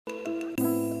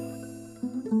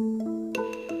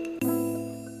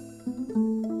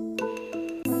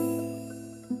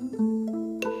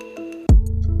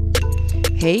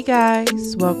Hey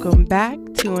guys, welcome back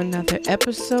to another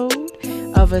episode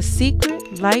of A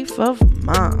Secret Life of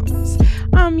Moms.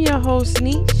 I'm your host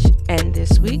Neesh, and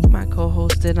this week my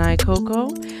co-host and I, Coco,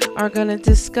 are going to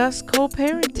discuss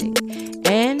co-parenting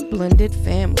and blended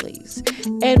families.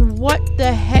 And what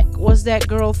the heck was that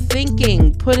girl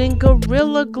thinking, putting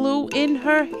Gorilla Glue in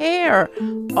her hair?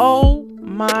 Oh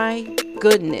my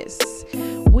goodness.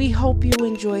 We hope you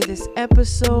enjoy this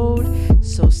episode,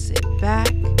 so sit back,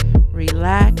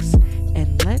 relax,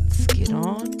 and let's get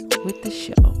on with the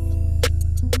show.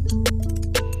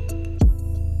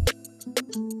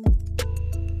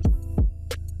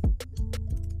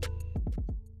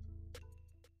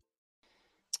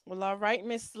 Well, all right,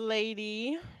 Miss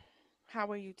Lady. How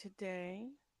are you today?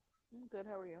 I'm good.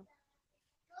 How are you?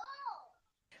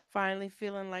 Finally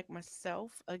feeling like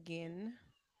myself again.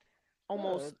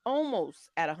 Almost Good. almost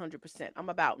at 100%. I'm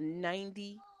about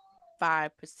 95%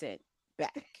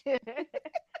 back.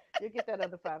 You'll get that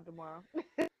other five tomorrow.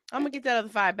 I'm gonna get that other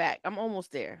 5 back. I'm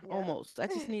almost there. Yeah. Almost. I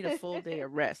just need a full day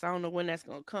of rest. I don't know when that's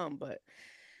gonna come, but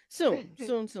soon,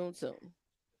 soon, soon, soon.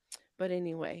 But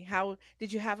anyway, how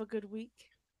did you have a good week?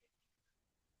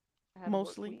 I had a work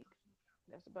Mostly. week.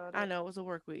 That's about I it. know it was a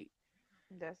work week.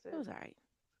 That's It it. was all right.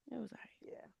 It was all right.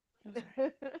 It was all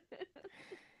right.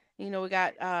 Yeah. We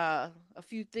got a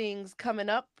few things coming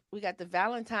up. We got the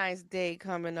Valentine's Day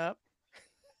coming up.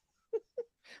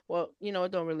 Well,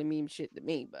 it don't really mean shit to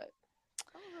me, but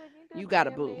I was like, ain't you that got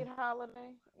a a boo. man-made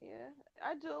holiday? Yeah,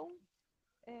 I do.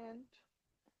 And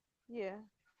yeah,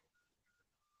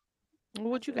 I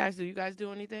What you do. guys do? You guys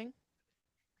do anything?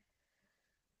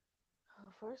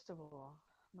 First of all,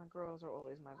 my girls are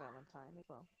always my Valentine as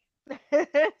well.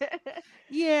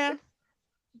 Yeah.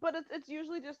 it's it's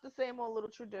usually just the same old little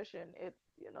tradition. It's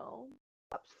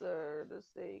lobster, the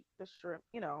steak, the shrimp,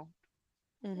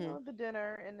 Mhm. the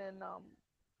dinner, and then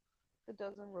a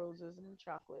dozen roses and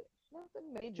chocolate.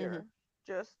 Nothing Mhm. major.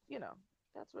 Just,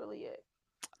 that's really it.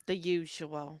 The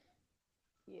usual.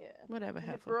 Yeah. Whatever, And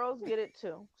the heifer. girls get it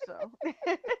too. So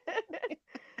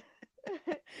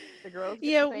the girls get the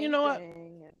Yeah, you same know what?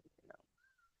 thing and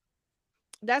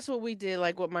That's what we did.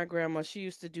 Like with my grandma, she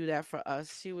used to do that for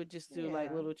us. She would just do like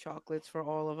yeah. little chocolates for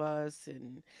all of us,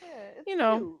 and Yeah, it's you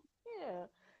know, cute. Yeah.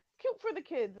 Cute for the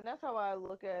kids, and that's how I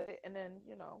look at it. And then,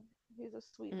 he's a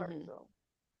sweetheart, hmm so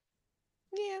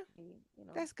yeah, he.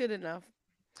 that's good enough.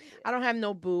 I Yeah. don't have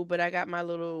no boo, but I got my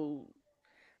little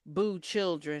boo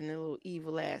children, the little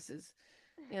evil asses.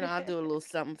 I'll do a little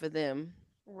something for them,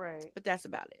 Right. but that's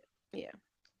about it. Yeah.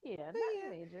 Yeah, But nothing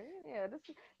major. Yeah,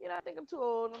 I think I'm too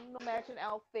old. No matching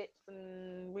outfits,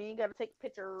 and we ain't gotta take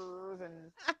pictures,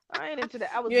 and I ain't into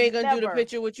that. I was you ain't gonna do the never.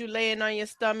 picture with you laying on your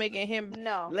stomach and him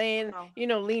No, laying,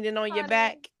 no, leaning on your honey.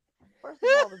 back. First of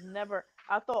all, I was never.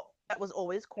 I thought that was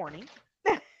always corny,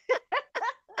 Go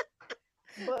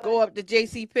but up to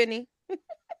J.C. Penney.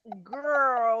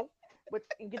 girl, with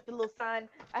and get the little sign.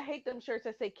 I hate them shirts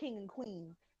that say king and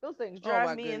queen. Those things Oh drive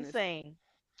my me goodness. insane.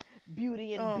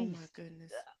 Beauty and Oh my beast.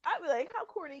 goodness. I'd be like, how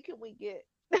corny can we get?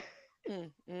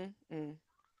 Mm, mm, mm.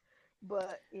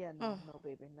 But yeah, no, Oh, no,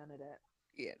 baby, none of that.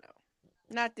 no.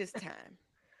 Not this time.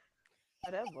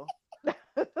 Whatever.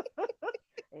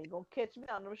 Ain't gonna catch me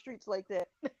out on the streets like that.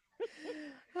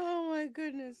 Oh my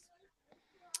goodness.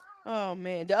 Oh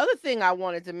man. The other thing I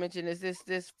wanted to mention is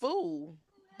this fool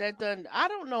that done I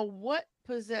don't know what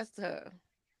possessed her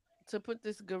to put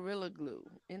this gorilla glue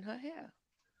in her hair.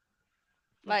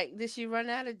 Like, did she run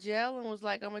out of gel and was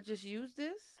like, I'm gonna just use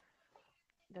this?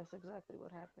 That's exactly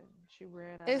what happened. She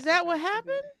ran out Is of her that what got to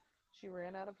be. happened? She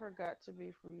ran out of her got to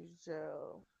be free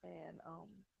gel, and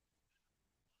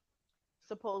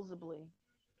supposedly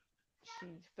she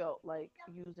felt like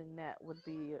using that would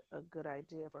be a good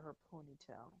idea for her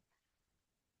ponytail.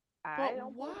 I But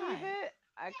don't believe why? it.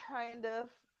 I kind of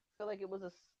feel like it was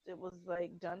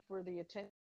like done for the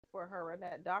attention for her and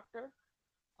that doctor.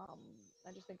 Um,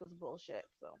 I just think it was bullshit.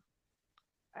 So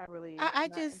I really I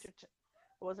not just enter.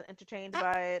 I wasn't entertained I,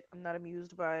 by it. I'm not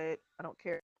amused by it. I don't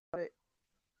care about it.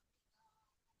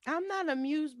 I'm not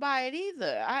amused by it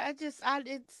either. I just I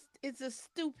it's a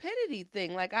stupidity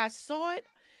thing. Like, I saw it.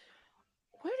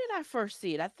 Where did I first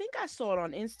see it? I think I saw it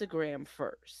on Instagram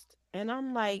first. And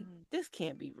I'm like, Hmm. this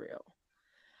can't be real.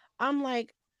 I'm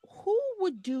like, who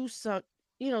would do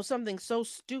something so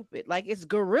stupid? Like, it's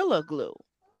gorilla glue.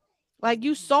 Like,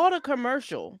 you Hmm. saw the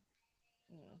commercial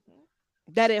Hmm.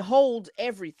 that it holds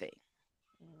everything.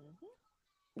 Hmm.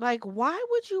 Like, why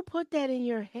would you put that in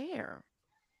your hair?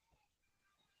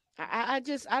 I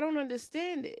don't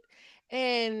understand it.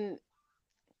 And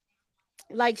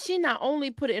like, she not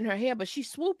only put it in her hair, but she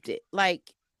swooped it.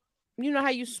 Like, you know how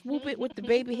you swoop it with the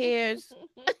baby hairs?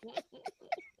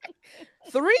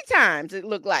 Three times it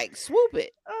looked like swoop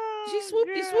it. She Oh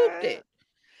swooped god. it.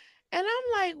 And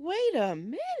I'm like, wait a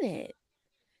minute.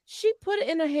 She put it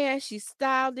in her hair, she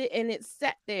styled it, and it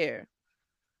sat there.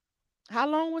 How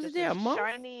long was it Just there? as A month?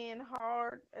 shiny and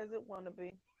hard as it want to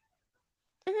be.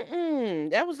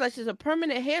 Mm-mm. That was like just a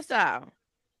permanent hairstyle.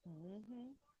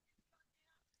 Hmm.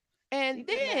 And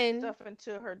Seeping that then, stuff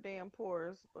into her damn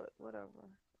pores, but whatever.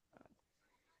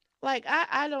 like,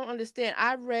 I don't understand.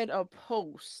 I read a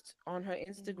post on her Hmm.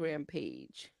 Instagram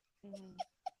page Hmm.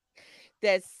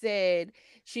 that said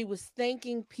she was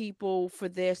thanking people for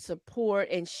their support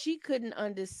and she couldn't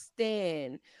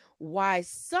understand why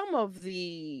some of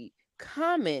the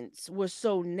comments were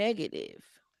so negative.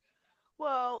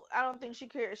 Well, I don't think she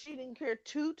cared. She didn't care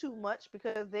too much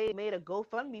because they made a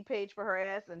GoFundMe page for her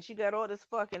ass, and she got all this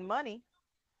fucking money.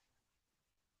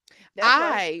 That's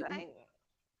why I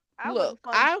I wouldn't look,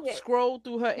 fund I shit. scrolled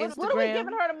through her What are we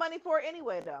giving Instagram. her the money for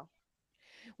anyway, though?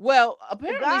 Well,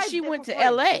 The apparently guy she did it went for to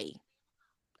free. LA.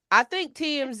 I think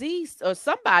And TMZ or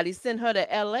somebody sent her to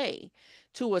LA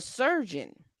to a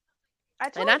surgeon. I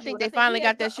And I told you, think and I they think he finally had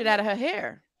got that shit out something. of her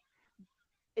hair.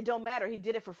 It don't matter. He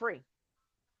did it for free.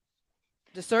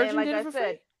 The And surgeon like did it I for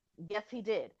said, free? yes, he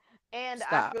did. And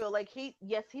I Stop. feel like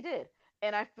yes, he did.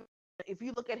 And if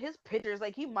you look at his pictures,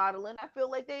 like he modeling, I feel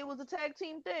like they was a tag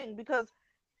team thing because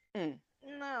Mm.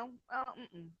 no,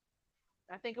 mm-mm.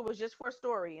 I think it was just for a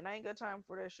story, and I ain't got time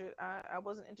for that shit. I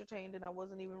wasn't entertained, and I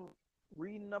wasn't even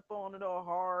reading up on it all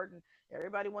hard, and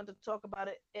everybody wanted to talk about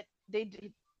it. They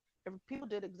did. People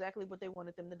did exactly what they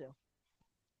wanted them to do.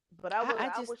 But I I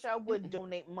just wish I would mm-mm.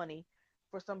 donate money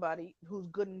for somebody who's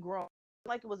good and grown,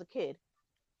 like it was a kid.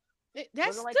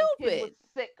 That's Wasn't like a kid was stupid.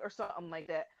 sick or something like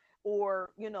that, or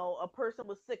a person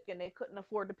was sick and they couldn't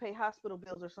afford to pay hospital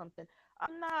bills or something.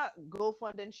 I'm not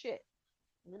GoFunding shit.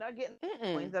 You're not getting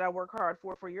coins Mm-mm. that I work hard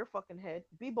for your fucking head.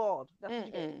 Be bald. That's what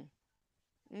you get. Mm-mm.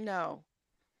 No.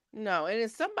 No. And then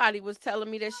somebody was telling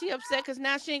me that she upset because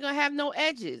now she ain't gonna have no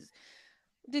edges.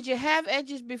 Did you have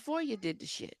edges before you did the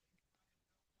shit?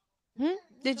 Hmm?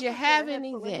 She Did looked you like she had a have head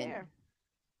any full of hair. then?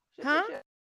 She looked Huh? like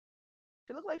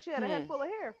she looked like she had a head Hmm. full of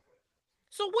hair.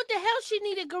 So what the hell she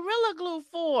needed Gorilla Glue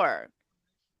for?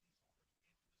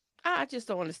 I just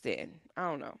don't understand. I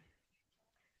don't know.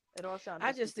 It all sounded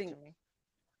I just stupid to think me,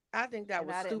 I think that and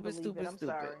was I didn't stupid, believe it. stupid, I'm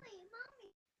stupid. sorry.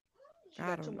 She I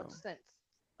got too don't much know. sense.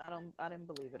 I didn't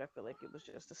believe it. I feel like it was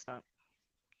just a stunt.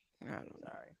 I don't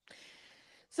know. Sorry.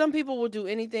 Some people will do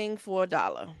anything for a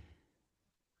dollar,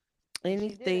 And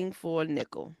she did it. anything for a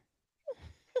nickel.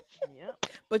 Yep.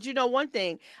 But you know one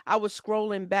thing, I was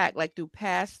scrolling back like through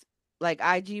past like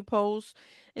IG posts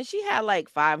and she had like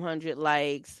 500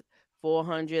 likes,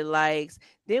 400 likes.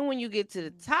 Then when you get to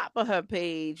the Mhm. top of her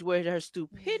page where her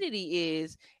Mhm. stupidity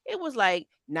is, it was like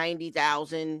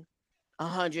 90,000, a Mhm.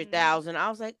 100,000. I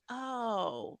was like,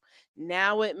 "Oh,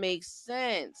 now it makes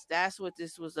sense. That's what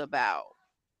this was about."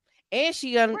 And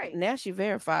Right. now she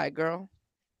verified, girl.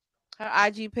 Her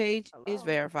IG page is Hello.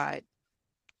 verified.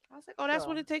 I was like, "Oh, that's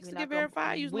what So it takes to get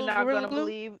verified. Use a we're little not gorilla gonna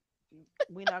glue." believe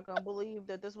we're not gonna believe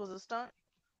that this was a stunt.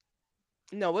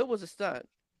 No, it was a stunt.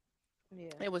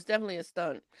 Yeah. It was definitely a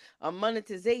stunt, a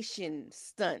monetization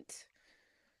stunt.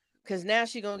 Cause now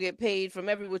she gonna get paid from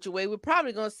every which way. We're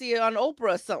probably gonna see it on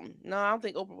Oprah or something. No, I don't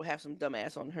think Oprah will have some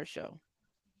dumbass on her show.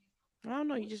 I don't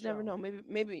know. You What just never show? know.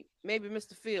 Maybe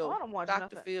Mr. Oh, I Phil, don't watch Doctor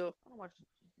nothing. Phil. I don't watch.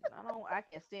 I don't. I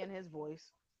can't stand his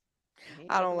voice. He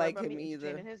ain't I got to don't worry like about me him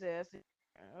either. entertaining his ass.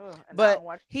 Ugh, and I But don't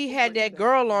watch he had Oprah that either.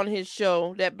 girl on his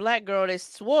show, that black girl that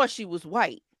swore she was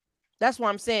white. That's why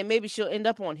I'm saying maybe she'll end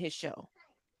up on his show.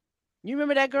 You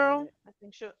remember that girl? I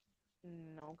think she'll.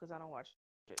 No, because I don't watch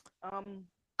it. Not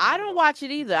at I all. don't watch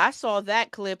it either. Mm-mm. I saw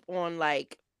that clip on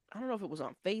like I don't know if it was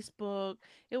on Facebook.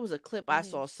 It was a clip I Mhm.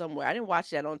 saw somewhere. I didn't watch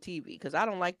that on TV because I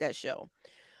don't like that show.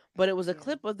 But it was a Yeah.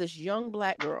 clip of this young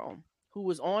black girl who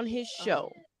was on his Uh huh.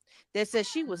 show that said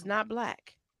she was Mhm. not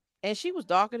black and she was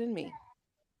darker than me.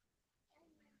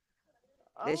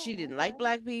 That she Oh, didn't like okay.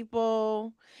 black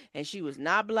people and she was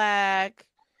not black.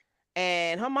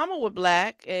 And her mama was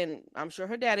black and I'm sure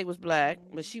her daddy was black,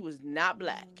 but Mhm. she was not Mhm.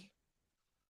 black.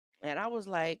 And I was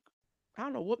like, I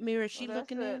don't know what mirror is Well, she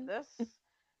looking in. that's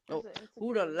Oh, an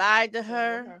who done insecure lied to thing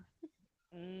with her? her.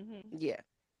 Mhm. Yeah,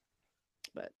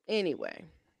 but anyway.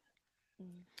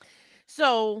 Mhm.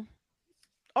 So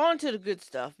on to the good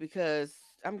stuff because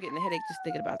I'm getting a headache just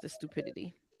thinking about this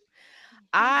stupidity.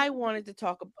 I wanted to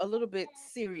talk a little bit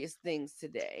serious things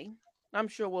today. I'm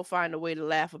sure we'll find a way to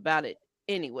laugh about it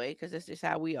anyway because that's just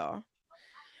how we are.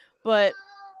 But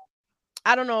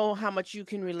I don't know how much you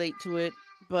can relate to it,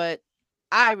 but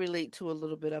I relate to a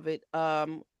little bit of it.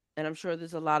 And I'm sure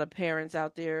there's a lot of parents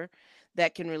out there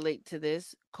that can relate to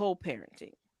this: co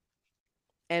parenting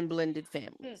and blended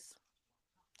Hmm. families.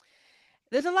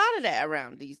 There's a lot of that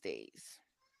around these days.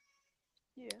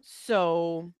 Yeah.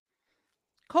 So,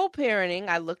 co parenting,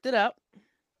 I looked it up,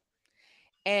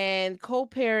 and co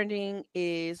parenting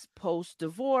is post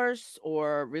divorce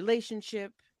or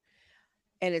relationship,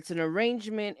 and it's an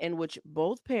arrangement in which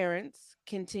both parents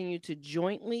continue to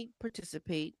jointly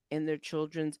participate in their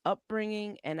children's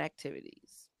upbringing and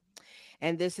activities.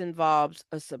 And this involves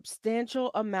a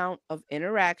substantial amount of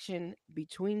interaction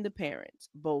between the parents,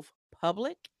 both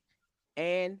public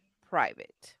and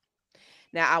private.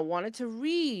 Now, I wanted to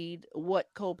read what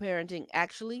co parenting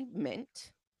actually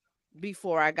meant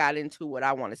before I got into what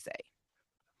I want to say.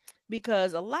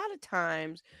 Because a lot of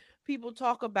times people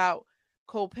talk about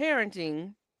co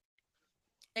parenting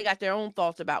and they got their own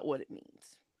thoughts about what it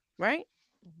means, right?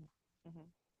 Hmm. Hmm.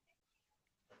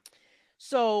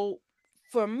 So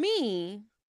for me,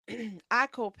 I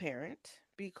co parent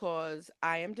because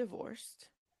I am divorced.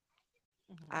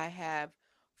 Hmm. I have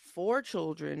 4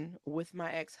 children with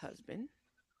my ex husband,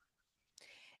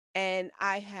 and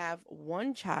I have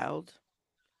 1 child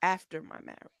after my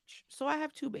marriage. So I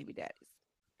have 2 baby daddies.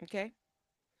 Okay.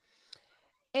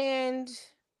 And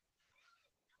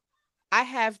I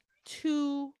have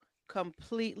 2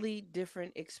 completely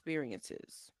different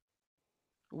experiences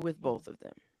with Hmm. both of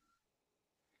them.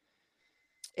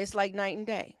 It's like night and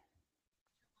day.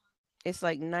 It's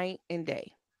like night and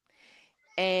day.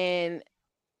 And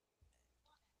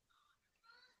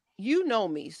you know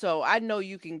me, so I know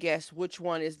you can guess which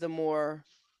one is the more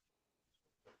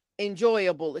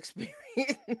enjoyable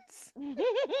experience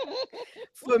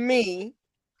for me,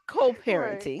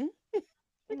 Right. co-parenting.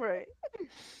 Right.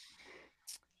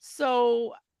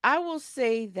 So I will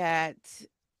say that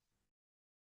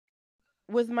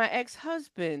with my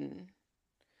ex-husband,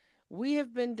 we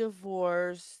have been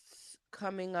divorced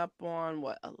coming up on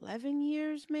what, 11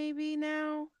 years maybe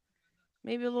now,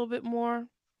 maybe a little bit more.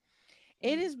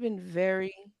 It Hmm. has been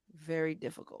very, very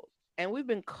difficult. And we've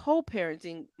been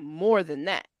co-parenting more than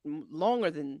that,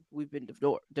 longer than we've been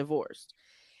divorced.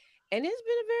 And it's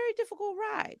been a very difficult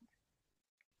ride.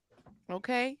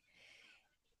 Okay.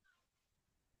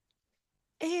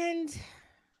 And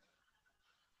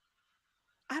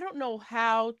I don't know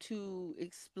how to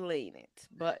explain it,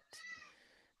 but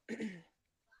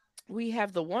we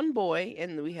have the one boy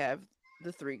and we have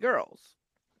the 3 girls.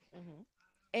 Hmm.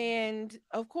 And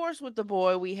of course, with the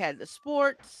boy, we had the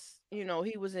sports.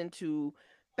 He was into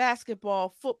basketball,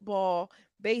 football,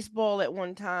 baseball at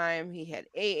one time. He had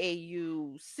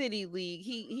AAU, City League.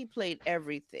 He played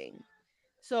everything.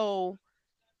 So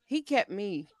he kept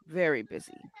me very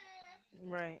busy.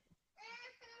 Right.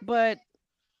 But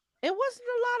it wasn't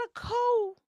a lot of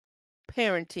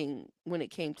parenting when it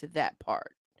came to that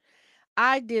part.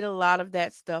 I did a lot of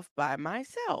that stuff by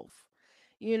myself.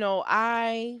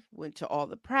 I went to all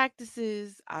the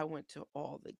practices, I went to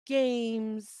all the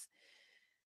games,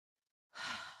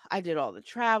 I did all the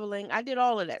traveling, I did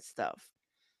all of that stuff.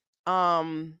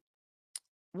 Um,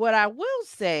 what I will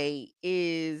say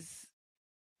is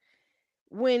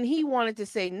when he wanted to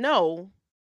say no,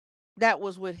 that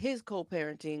was with his co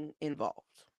parenting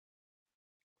involved.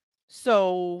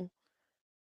 So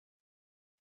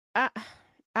I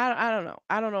I don't know.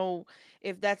 I don't know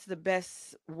if that's the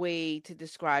best way to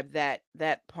describe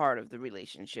that part of the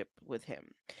relationship with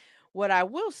him. What I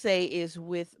will say is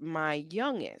with my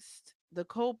youngest, the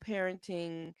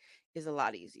co-parenting is a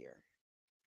lot easier.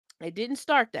 It didn't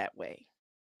start that way.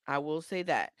 I will say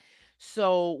that.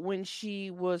 So when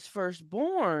she was first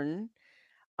born,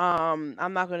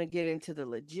 I'm not going to get into the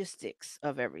logistics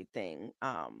of everything.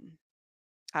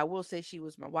 I will say she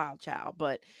was my wild child,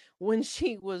 but when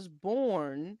she was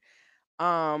born,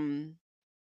 um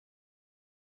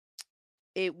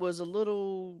it was a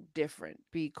little different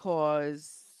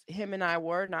because him and I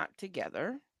were not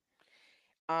together.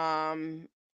 Um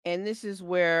and this is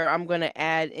where I'm going to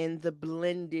add in the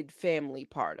blended family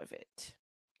part of it.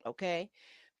 Okay?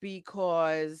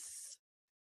 Because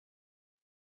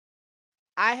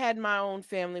I had my own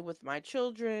family with my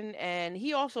children and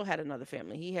he also had another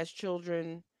family. He has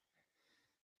children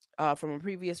from a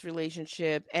previous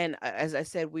relationship and as I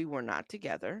said we were not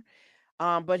together.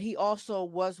 But he also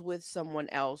was with someone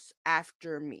else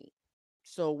after me.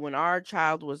 So when our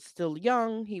child was still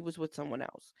young, he was with someone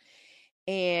else.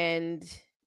 And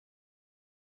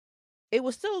it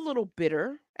was still a little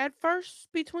bitter at first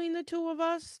between the two of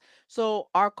us. So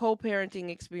our co parenting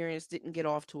experience didn't get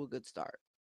off to a good start.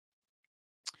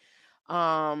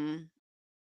 Um,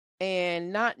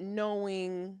 and not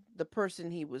knowing the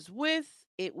person he was with,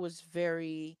 it was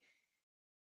very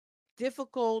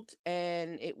difficult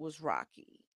and it was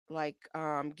rocky. Like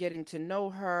getting to know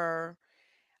her,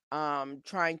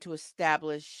 trying to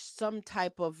establish some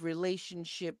type of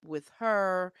relationship with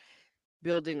her,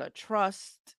 building a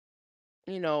trust,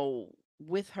 you know,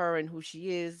 with her and who she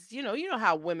is. You know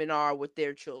how women are with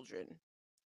their children.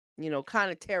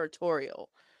 Kind of territorial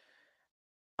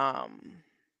um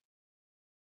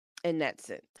in that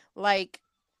sense. Like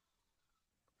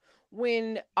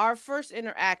when our first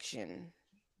interaction,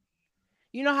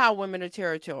 you know how women are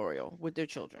territorial with their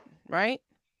children, right?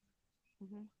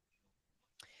 Hmm.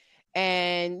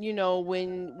 And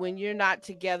when you're not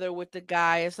together with the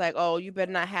guy, it's like, oh, you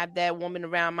better not have that woman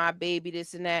around my baby,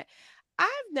 this and that.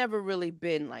 I've never really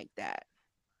been like that.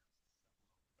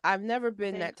 I've never I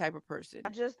been think that type of I person.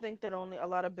 just think that only a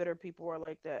lot of bitter people are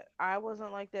like that. I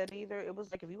wasn't like that either. It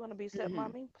was like if you want to be Mhm.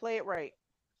 stepmommy, play it right.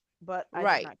 But I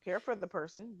did Right. not care for the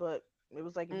person. But it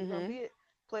was like if you're gonna be Mhm. it,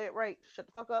 play it right. Shut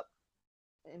the fuck up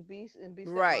and be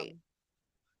Right. stepmommy.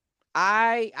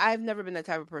 I've never been that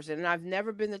type of person, and I've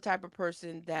never been the type of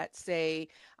person that say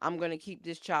I'm going to keep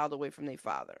this child away from their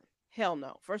father. Hell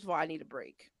no. First of all, I need a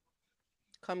break.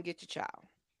 Come get your child.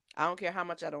 I don't care how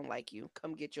much I don't like you.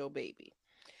 Come get your baby.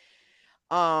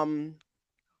 Um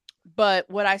but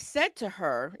what I said to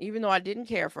her, even though I didn't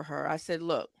care for her, I said,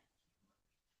 "Look,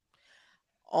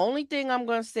 only thing I'm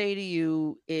going to say to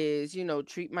you is,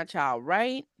 treat my child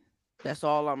right. That's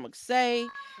all I'm going to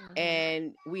say. Hmm.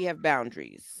 And we have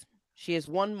boundaries. She has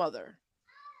one mother.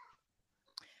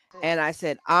 That's And I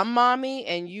said, I'm mommy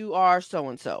and you are so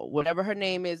and so. Whatever her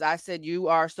name is, I said, you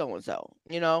are so and so.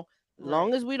 right,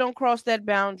 Long as we don't cross that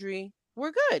boundary,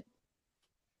 we're good.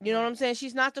 You know what I'm right, saying?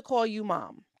 She's not to call you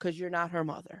mom because you're not her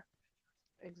mother.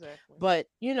 exactly, But,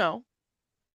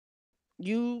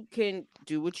 you can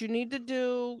do what you need to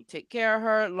do, take care of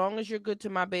her. As long as you're good to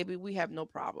my baby, we have no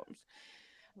problems.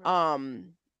 right.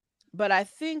 Um, but I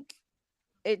think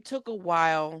it took a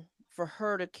while for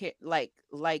her to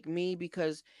like me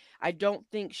because I don't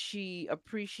think she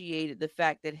appreciated the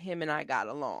fact that him and I got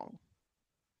along.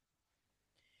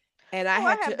 And I Oh,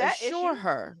 I had have to that assure issue.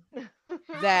 her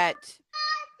that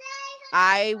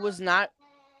I was not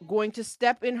going to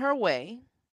step in her way,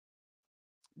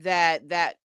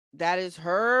 that is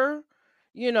her,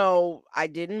 I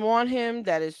didn't want him,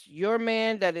 that is your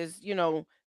man, that is,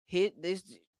 hit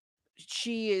this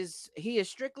he is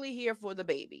strictly here for the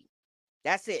baby.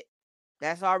 That's it.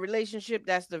 That's our relationship.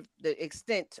 That's the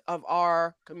extent of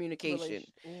our communication.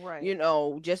 Relation, right.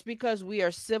 Just because we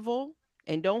are civil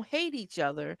and don't hate each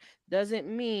other doesn't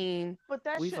mean But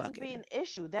that we shouldn't be fucking. an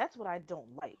issue. That's what I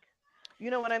don't like.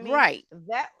 You know what I mean? Right.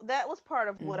 That was part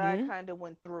of what I Mhm. kind of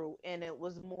went through, and it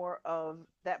was more of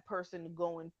that person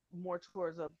going more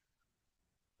towards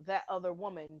that other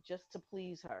woman just to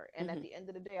please her. And at Mhm. the end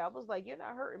of the day, I was like, you're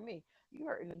not hurting me. You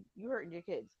hurting your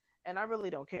kids, and I really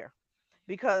don't care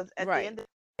because at the Right. end of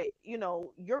the day,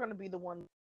 you're gonna be the one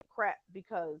crap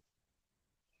because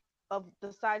of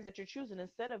the sides that you're choosing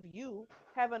instead of you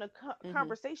having a Mhm.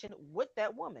 conversation with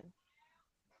that woman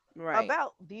Right.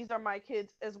 about these are my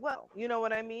kids as well. You know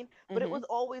what I mean? But it was Mhm.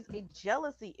 always a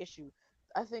jealousy issue.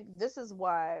 I think this is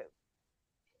why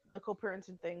the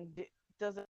co-parenting thing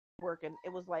doesn't work. And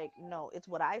it was like, no, it's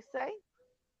what I say,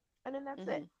 and then that's it.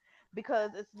 Mhm.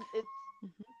 Because it's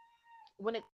Mhm.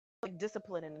 when it like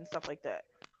disciplining and stuff like that,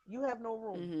 you have no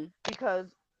room Mhm.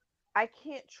 because I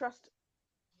can't trust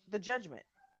the judgment.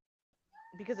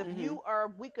 Because if Mhm. you are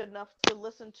weak enough to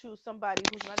listen to somebody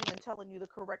who's not even telling you the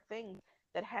correct things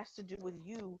that has to do with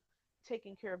you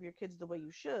taking care of your kids the way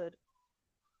you should,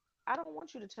 I don't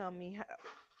want you to tell me how,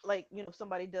 like, if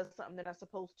somebody does something they're not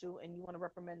supposed to and you want to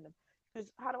reprimand them.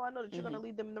 Because how do I know that you're going to Mhm.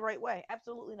 lead them in the right way?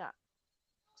 Absolutely not.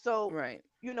 So, Right.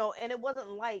 and it wasn't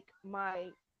like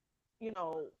you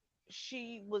know,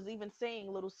 she was even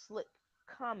saying little slick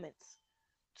comments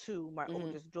to my Mhm.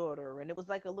 oldest daughter, and it was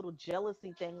like a little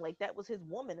jealousy thing. Like that was his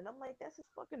woman, and I'm like, that's his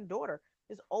fucking daughter,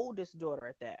 his oldest daughter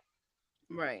at that.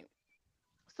 Right.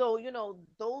 So,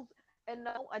 those, and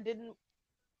no, I didn't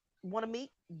want to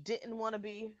meet, didn't want to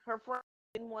be her friend,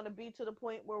 didn't want to be to the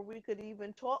point where we could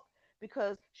even talk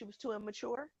because she was too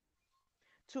immature,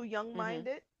 too young Mhm.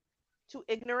 minded, too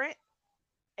ignorant.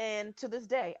 And to this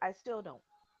day, I still don't.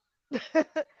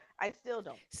 I still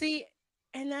don't. See,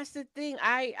 and that's the thing.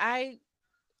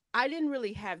 I didn't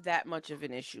really have that much of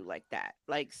an issue like that.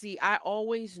 Like, see, I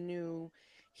always knew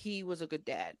he was a good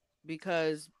dad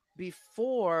because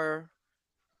before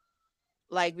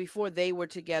before they were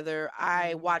together,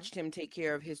 I Hmm. watched him take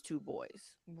care of his two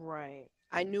boys. Right,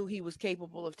 I knew he was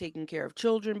capable of taking care of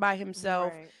children by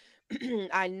himself. right,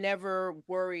 I never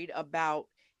worried about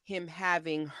him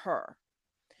having her.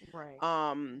 right.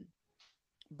 Um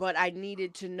but I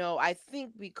needed to know. I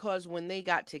think because when they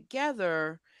got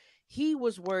together, he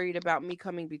was worried about me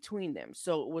coming between them.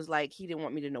 So it was like he didn't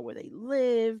want me to know where they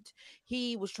lived.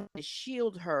 He was trying to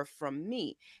shield her from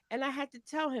me. And I had to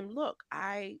tell him, look,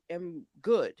 I am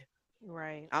good.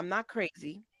 Right. I'm not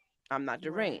crazy. I'm not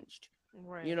Right. deranged.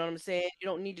 You Right. know what I'm saying? You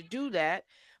don't need to do that,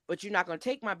 but you're not going to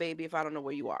take my baby if I don't know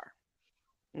where you are.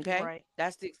 Okay? Right.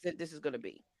 That's the extent this is going to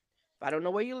be. If I don't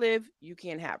know where you live, you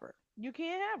can't have her. You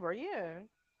can't have her. Yeah.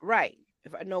 Right.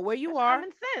 If I know where you That's are,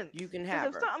 common you sense. can Because have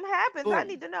if her. something happens, I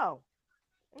need Boom. to know.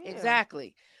 Yeah.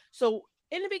 Exactly. So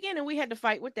in the beginning, we had to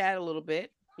fight with that a little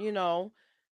bit. You don't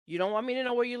want me to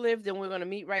know where you live, then we're going to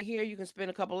meet right here. You can spend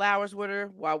a couple hours with her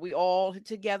while we all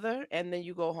together, and then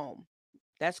you go home.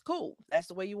 That's cool. That's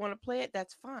the way you want to play it.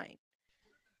 That's fine.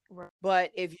 Right.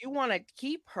 But if you want to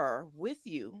keep her with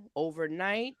you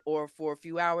overnight or for a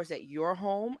few hours at your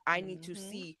home, I need to Mhm.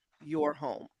 see your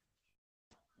home.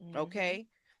 Mhm. Okay?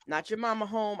 Not your mama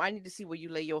home. I need to see where you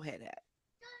lay your head at.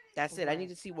 That's it. I need Right.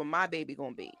 to see where my baby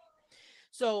going to be.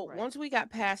 So Right. once we got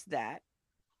past that,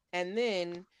 and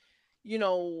then, you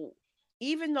know,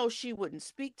 even though she wouldn't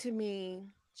speak to me,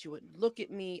 she wouldn't look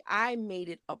at me, I made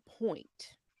it a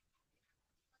point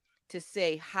to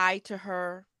say hi to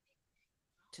her,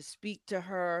 to speak to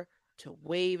her, to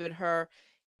wave at her,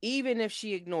 even if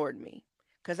she ignored me.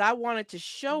 Because I wanted to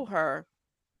show Mhm. her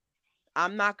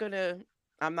I'm not gonna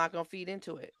I'm not gonna feed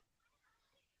into it.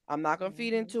 I'm not gonna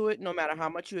feed Mhm. into it no matter how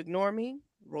much you ignore me,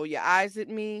 roll your eyes at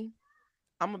me.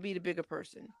 I'm gonna be the bigger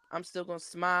person. I'm still gonna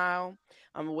smile.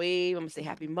 I'm gonna wave. I'm gonna say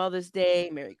Happy Mhm. Mother's Day,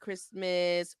 Merry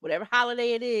Christmas, whatever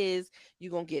holiday it is. You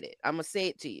gonna get it. I'm gonna say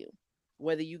it to you.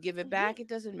 Whether you give it Mhm. back, it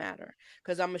doesn't matter.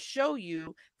 Because I'm gonna show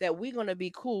you that we're gonna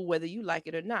be cool whether you like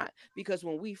it or not. Because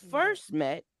when we Right. first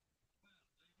met,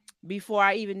 before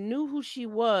I even knew who she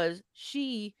was,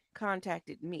 she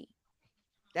contacted me.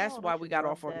 That's Oh, why don't we you got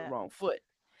love off on the that? wrong foot.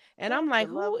 And I'm Don't you like,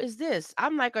 love who is this?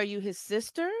 I'm like, are you his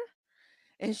sister?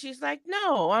 And she's like,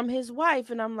 no, I'm his wife.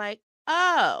 And I'm like,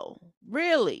 oh,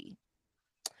 really?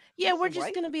 Yeah, his we're just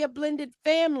wife? gonna be a blended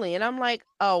family. And I'm like,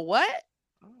 oh, what?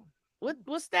 Oh.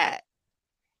 What's that?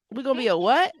 We're gonna be a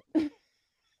what?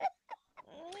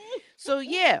 So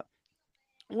yeah,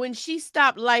 when she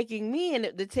stopped liking me and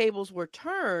the tables were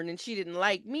turned and she didn't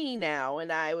like me now,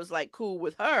 and I was like cool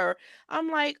with her, I'm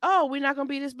like, oh, we're not gonna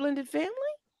be this blended family?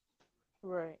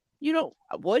 Right. You know,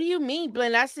 what do you mean,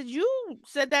 blend? I said, you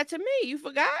said that to me. You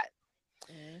forgot?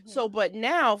 So, Mhm. but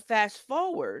now, fast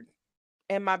forward,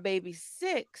 and my baby's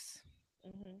 6,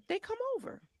 Mhm. they come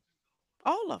over.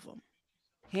 All of them.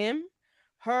 Him,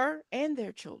 her, and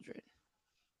their children.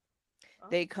 Oh.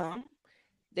 They come.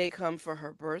 They come for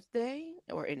her birthday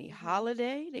or any Mhm.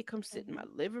 holiday. They come sit in my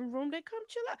Mhm. living room. They come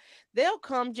chill out. They'll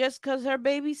come just because her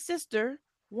baby sister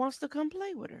wants to come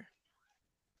play with her.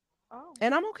 Oh.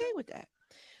 And I'm okay Okay. with that.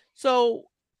 So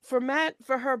for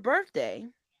her birthday,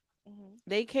 Mhm.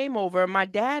 they came over. My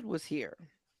dad was here.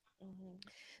 Mhm.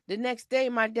 The next day,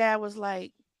 my dad was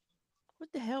like,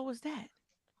 "What the hell was that?"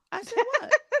 I said,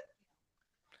 "What?"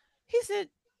 He said,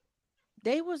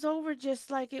 "They was over just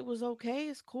like it was okay.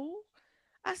 It's cool."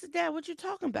 I said, "Dad, what you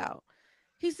talking about?"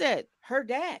 He said, "Her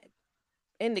dad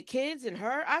and the kids and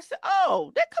her." I said,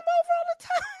 "Oh, they come over all the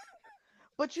time."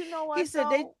 But you know He what said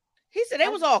they though? he said they I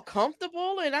was all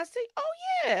comfortable, and I said, "Oh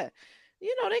yeah."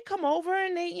 They come over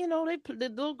and the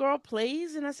little girl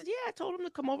plays, and I said, "Yeah, I told them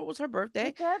to come over. It was her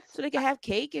birthday, but that's so they could have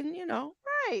cake, and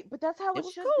right. But that's how it it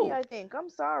was should be, cool. I think. I'm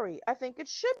sorry. I think it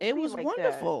should It be was like that.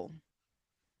 wonderful.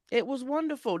 It was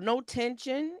wonderful. No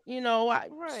tension. I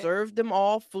Right. served them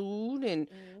all food and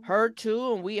her Mhm.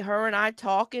 too, and her and I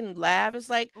talk and laugh. It's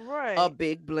like a Right.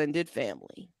 big blended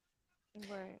family.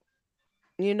 Right.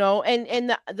 And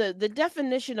the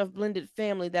definition of blended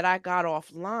family that I got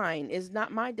offline is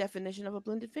not my definition of a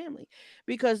blended family,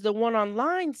 because the one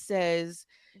online says,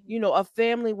 Mhm. a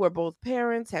family where both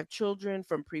parents have children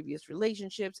from previous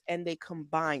relationships and they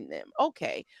combine them.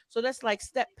 Okay, so that's like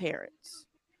step parents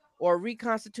or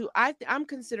reconstitute. I'm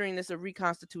considering this a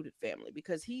reconstituted family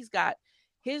because he's got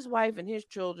his wife and his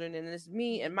children, and it's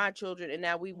me and Mhm. my children, and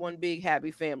now we one Mhm. big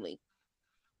happy family,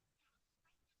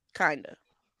 kinda.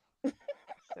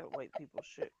 It's that white people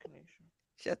shit, Kanisha.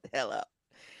 Shut the hell up.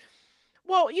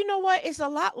 Well, you know what? It's a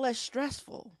lot less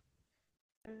stressful.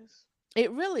 Yes.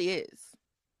 It really is.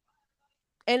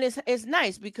 And it's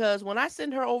nice because when I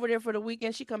send her over there for the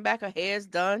weekend, she come back, her hair's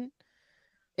done.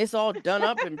 It's all done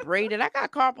up and braided. I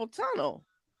got carpal tunnel.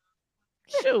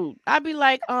 Shoot. I'd be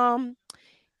like, can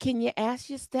you ask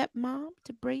your stepmom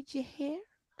to braid your hair?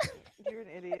 You're an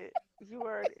idiot. You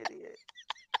are an idiot.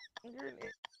 You're an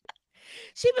idiot.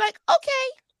 She'd be like, okay,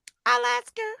 I'll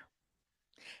ask her.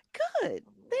 Good.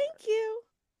 Oh, Lord. Thank you.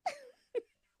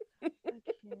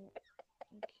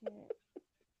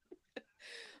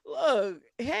 Look,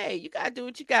 hey, you gotta do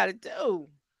what you gotta do.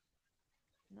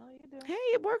 No, you do. Hey,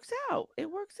 it works out.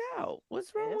 It works out.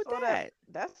 What's Hey, wrong that's with all that. that?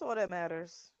 That's all that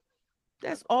matters.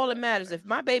 That's That's all all that that matters. If matters.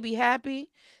 my baby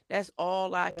happy, that's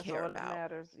all I That's care all that about.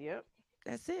 matters. Yep.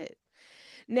 That's it.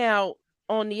 Now,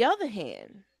 on the other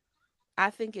hand, I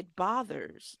think it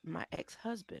bothers my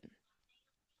ex-husband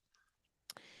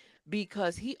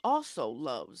because he also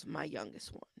loves my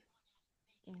youngest one.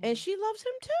 And Mhm. she loves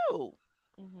him too.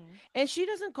 Mhm. And she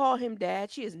doesn't call him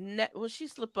dad. She is well, she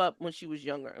slipped up when she was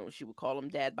younger and she would call him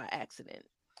dad by accident.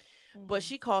 But Mhm.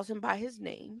 she calls him by his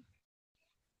name.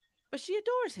 But she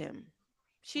adores him.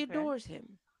 She Okay. adores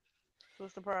him. So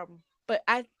what's the problem? But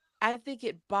I think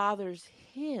it bothers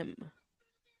him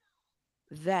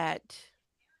that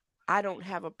I don't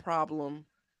have a problem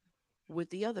with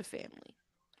the other family,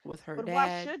 with her But why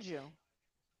dad. should you?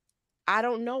 I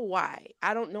don't know why.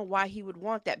 I don't know why he would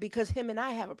want that because him and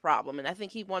I have a problem and I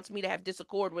think he wants me to have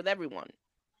discord with everyone.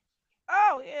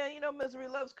 Oh yeah, misery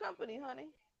loves company, honey.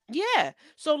 Yeah.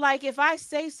 So like if I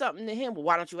say something to him, well,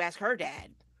 why don't you ask her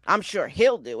dad? I'm sure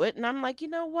he'll do it. And I'm like, you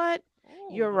know what? Oh,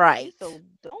 You're right.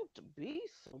 don't be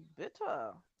so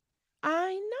bitter.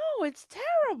 I know it's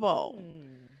terrible.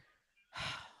 Hmm.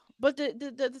 But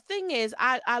the thing is,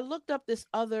 I looked up this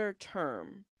other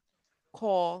term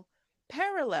called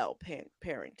parallel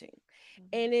parenting.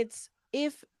 Mhm. And it's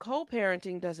if co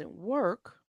parenting doesn't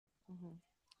work, Mhm.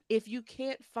 if you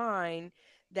can't find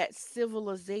that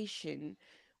civilization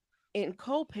in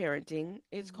co parenting,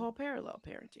 it's Mhm. called parallel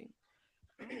parenting.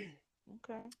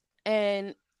 Okay.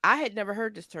 And I had never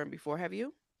heard this term before. Have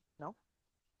you? No,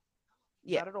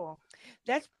 Yeah, not at all.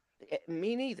 that's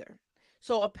me neither.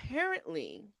 So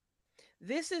apparently,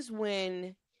 this is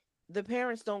when the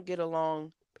parents don't get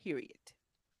along, period.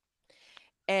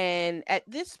 And at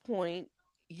this point,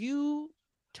 you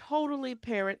totally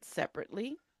parent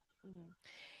separately. Mhm.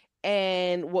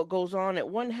 And what goes on at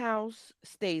one house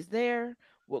stays there.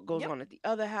 What goes Yep. on at the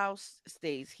other house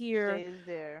stays here. Stays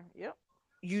there. Yep.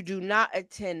 You do not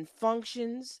attend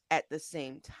functions at the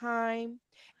same time.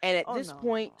 And at Oh this no.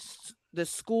 point, the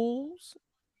schools,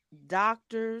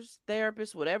 doctors,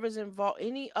 therapists, whatever's involved,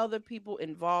 any other people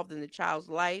involved in the child's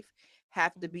life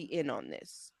have to be Mhm. in on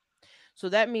this. So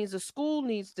that means the school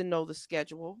needs to know the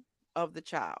schedule of the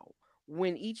child,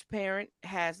 when each parent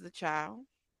has the child,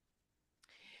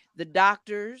 the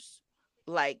doctors,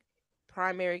 like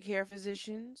primary care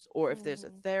physicians, or if there's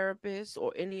a Mhm. therapist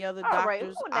or any other All right.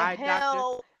 doctors, Who in the eye doctor.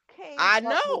 hell came I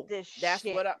up with know. this That's shit?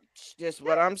 what I just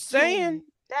what I'm That's too. saying.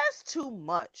 That's too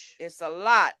much. It's a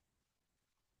lot.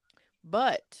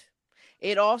 But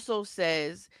it also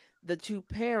says the two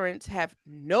parents have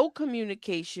no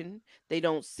communication. They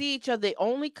don't see each other. They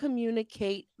only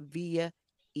communicate via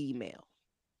email.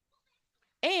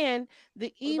 And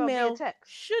the What about via email text?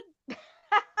 should,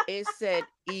 it said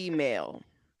email.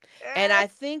 And Eh, I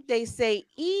think they say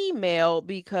email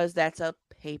because that's a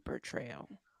paper trail.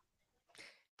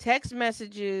 Text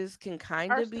messages can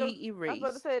kind are of still. be I was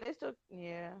about to erased. say they still.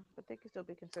 Yeah, but they can still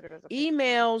be considered as a paper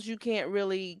trail. Emails you can't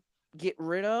really get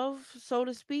rid of, so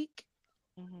to speak.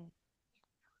 Mhm.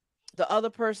 The other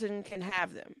person can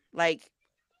have them. Like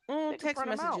They can text print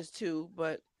them out. messages too,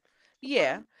 but They can print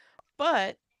yeah. them.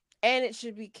 But and it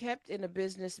should be kept in a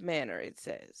business manner, it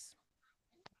says.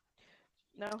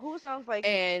 Now, who sounds like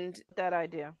me And with that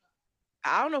idea?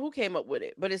 I don't know who came up with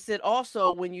it, but it said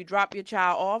also when you drop your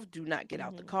child off, do not get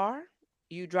out the Mhm. car.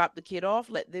 You drop the kid off,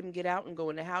 let them get out and go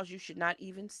in the house. You should not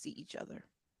even see each other.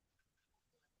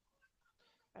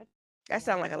 I, That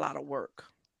sounds like a lot of work.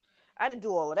 I didn't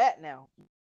do all of that. Now,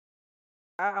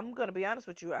 I'm gonna be honest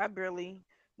with you. I barely.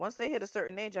 Once they hit a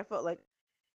certain age, I felt like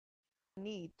I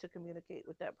need to communicate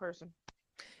with that person,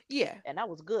 Yeah. and I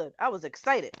was good. I was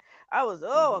excited. I was.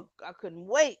 Hmm. Oh, I couldn't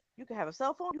wait. You can have a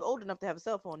cell phone. You're old enough to have a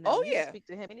cell phone now. Oh You can yeah. speak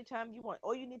to him anytime you want.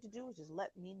 All you need to do is just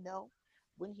let me know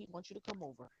when he wants you to come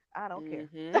over. I don't care.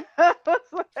 Hmm.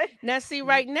 It's like, Now see, mm,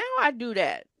 right now I do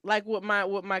that, like with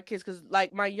my kids, because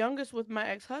like my youngest with my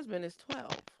ex husband is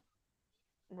 12,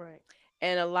 right.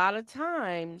 and a lot of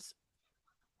times,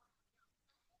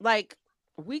 like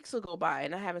weeks will go by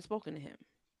and I haven't spoken to him,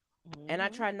 and I Mhm.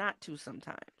 try not to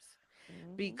sometimes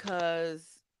Mhm.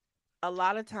 because a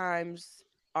lot of times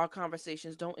our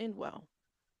conversations don't end well.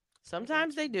 I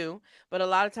Sometimes got they you. do, but a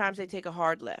lot of times they Mhm. take a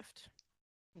hard left.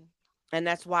 Mhm. And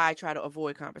that's why I try to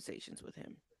avoid conversations with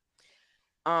him.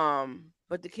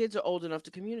 But the kids are old enough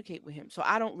to communicate with him. So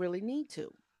I don't really need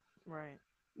to, Right.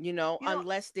 You know,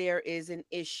 unless there is an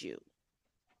issue.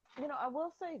 I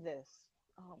will say this.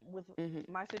 With Mhm.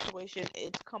 my situation,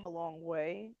 it's come a long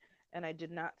way, and I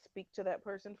did not speak to that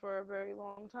person for a very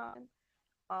long time.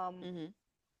 Um, Mhm.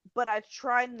 but I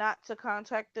try not to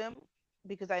contact them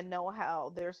because I know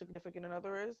how their significant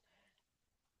other is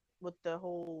with the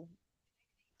whole,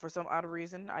 for some odd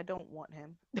reason, I don't want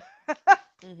him.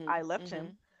 Mhm. I left him,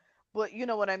 Mhm. but you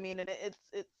know what I mean. And it's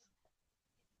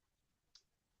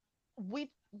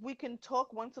we can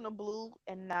talk once in a blue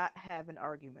and not have an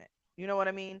argument. You know what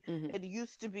I mean? Mhm. It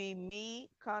used to be me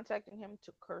contacting him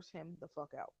to curse him the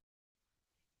fuck out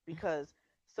because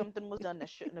something was done that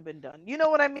shouldn't have been done. You know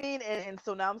what I mean? And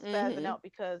so now I'm spazzing Mhm. out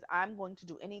because I'm going to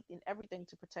do anything, everything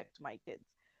to protect my kids.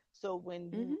 So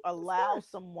when you Mhm. Of allow course.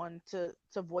 someone to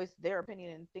voice their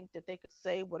opinion and think that they could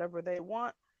say whatever they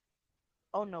want,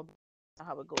 oh no, that's not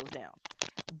how it goes down.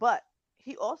 But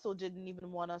he also didn't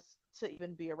even want us to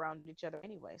even be around each other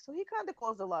anyway. So he kind of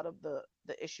caused a lot of the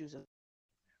issues,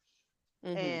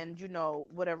 Mhm. and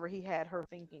whatever he had her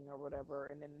thinking or whatever.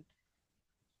 And then,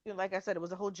 like I said, it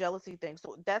was a whole jealousy thing.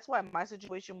 So that's why my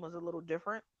situation was a little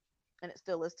different, and it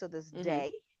still is to this Mhm.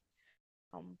 day.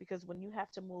 Because when you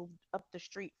have to move up the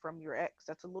street from your ex,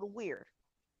 that's a little weird.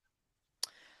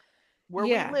 Where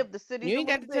we Yeah. live, the city's You a ain't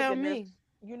got little to big, tell and there's, me.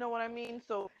 you know what I mean.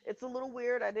 So it's a little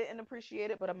weird. I didn't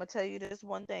appreciate it, but I'm gonna tell you this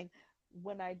one thing: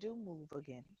 when I do move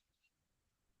again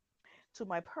to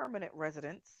my permanent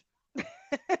residence,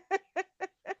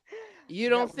 You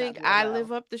that don't will not think be I allowed.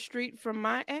 live up the street from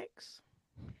my ex?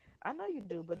 I know you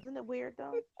do, but isn't it weird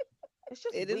though? It's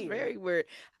just It is weird. very weird.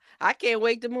 I can't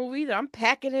wait to move either. I'm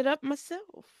packing it up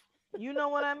myself. You know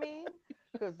what I mean?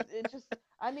 Because it just,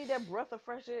 I need that breath of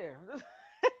fresh air.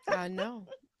 I know.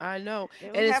 I know. You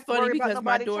And don't it's have to funny worry about because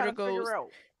nobody trying to figure out.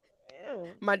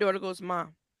 Yeah. my daughter goes,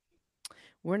 "Mom,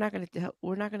 we're not gonna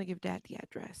give Dad the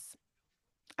address."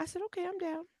 I said, "Okay, I'm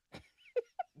down.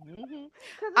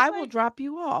 Because it's I will like, drop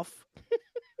you off."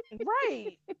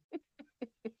 right,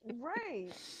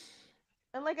 right.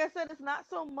 And like I said, it's not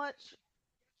so much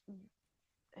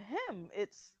him.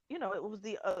 It's, it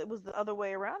was the other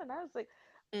way around. And I was like,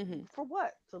 Mhm. for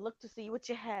what? To look to see what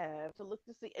you have, to look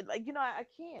to see, and like, I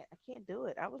can't do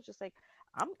it. I was just like,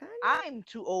 I'm I know. I'm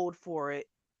too old for it.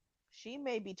 She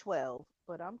may be 12,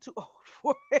 but I'm too old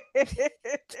for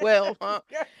it. 12, huh?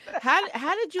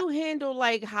 How did you handle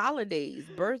like holidays,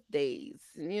 birthdays,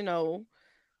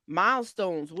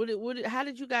 milestones? How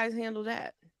did you guys handle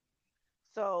that?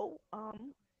 So,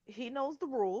 he knows the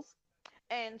rules.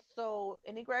 And so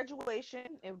any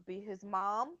graduation, it would be his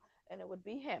mom and it would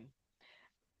be him.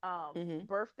 Mhm.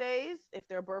 Birthdays, if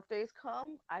their birthdays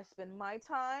come, I spend my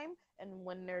time, and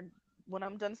when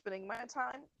I'm done spending my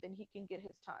time, then he can get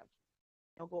his time.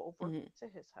 He'll go over Mhm. to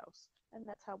his house, and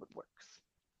that's how it works.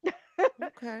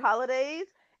 Okay. Holidays,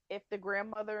 if the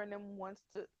grandmother and them wants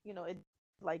to, it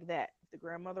like that. If the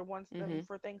grandmother wants them Mhm.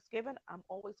 for Thanksgiving, I'm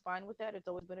always fine with that. It's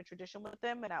always been a tradition with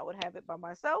them, and I would have it by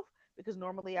myself because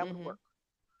normally I would Mhm. work.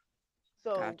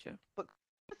 So, Gotcha. but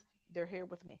they're here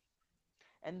with me.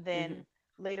 And then Mhm.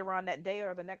 later on that day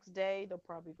or the next day, they'll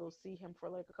probably go see him for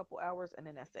like a couple hours, and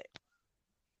then that's it.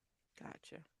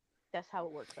 Gotcha. That's how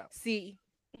it works out. See,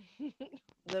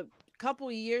 the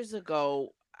couple years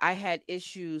ago, I had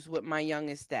issues with my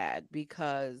youngest dad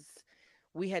because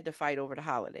we had to fight over the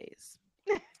holidays.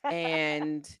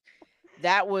 And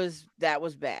that was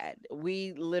bad.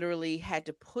 We literally had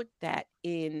to put that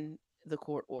in the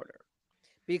court order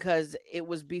because it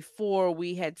was before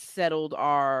we had settled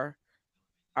our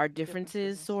Differences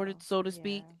differences, and sort of, stuff. so to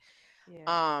speak. Yeah.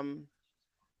 Yeah. Um,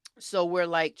 so we're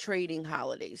like trading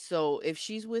holidays. So if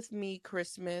she's with me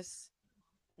Christmas,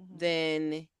 Hmm.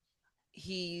 then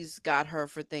he's got her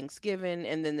for Thanksgiving,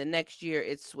 and then the next year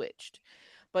it's switched.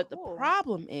 But the Cool.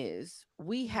 problem is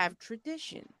we Hmm. have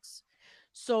traditions.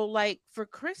 So like for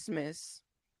Christmas,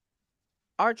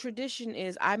 our tradition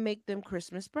is I make them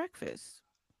Christmas breakfast.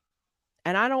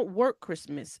 And I don't work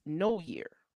Christmas no year.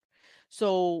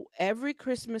 So every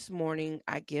Christmas morning,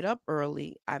 I get up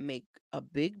early, I make a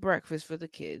big breakfast for the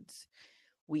kids.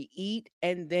 We eat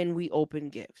and then we open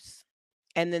gifts.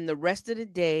 And then the rest of the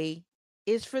day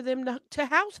is for them to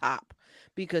house hop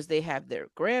because they have their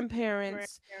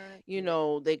grandparents, Grandparents.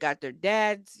 Yeah. they got their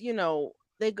dads,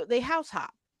 they house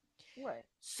hop. Right.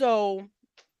 So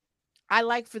I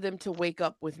like for them to wake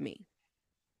up with me.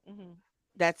 Hmm.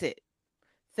 That's it.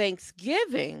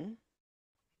 Thanksgiving,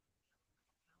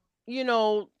 you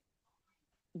know,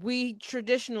 we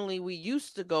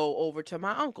used to go over to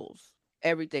my uncle's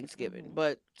every Thanksgiving, Hmm.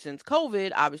 but since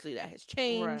COVID, obviously that has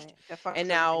changed, Right. That and fucks everything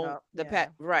now up. Yeah.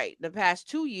 the past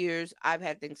 2 years I've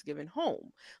had Thanksgiving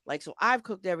home, like so I've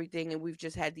cooked everything, and we've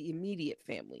just had the immediate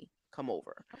family come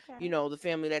over, Okay. the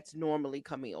family that's normally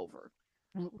coming over,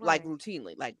 like Right.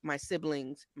 routinely, like my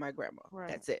siblings, my grandma. Right.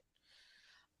 That's it.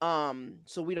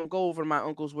 So we don't go over to my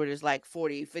uncle's where there's like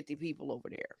 40, 50 people over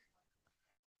there.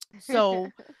 So,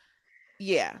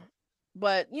 yeah.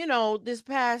 But, this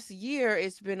past year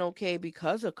it's been okay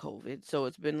because of COVID. So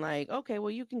it's been like, okay,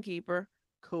 well, you can keep her.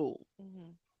 Cool.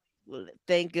 Mhm. Well,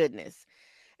 thank goodness.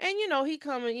 And he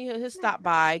come and he'll stop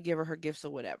by, give her gifts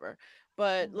or whatever.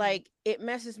 But Mhm. like it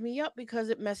messes me up because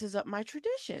it messes up my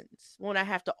traditions when I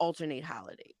have to alternate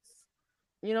holidays.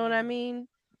 You know what I Right. mean?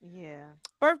 Yeah.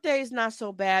 Birthday is not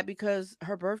so bad because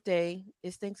her birthday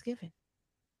is Thanksgiving.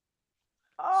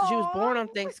 So she was born Oh. on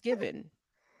Thanksgiving.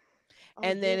 Oh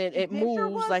And then yes, it it sure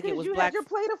moves was like it because was you had Black. your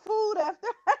plate of food after.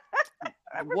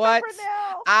 I remember What?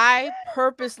 now. I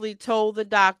purposely told the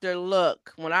doctor,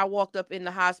 look, when I walked up in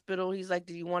the hospital, he's like,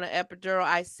 do you want an epidural?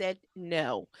 I said,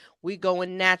 no. We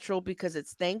going natural because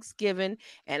it's Thanksgiving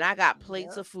and I got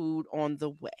plates Yep. of food on the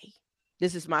way.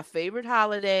 This is my favorite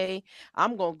holiday.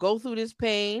 I'm going to go through this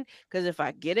pain because if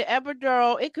I get an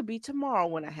epidural, it could be tomorrow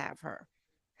when I have her.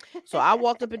 So I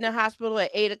walked up in the hospital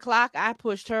at 8 o'clock. I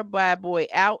pushed her bad boy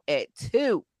out at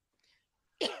 2.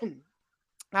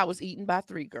 I was eaten by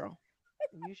 3, girl.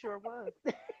 You sure was.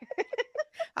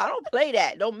 I don't play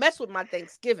that. Don't mess with my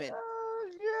Thanksgiving. Oh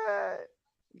God.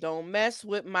 Don't mess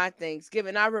with my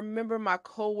Thanksgiving. I remember my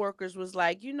coworkers was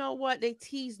like, you know what? They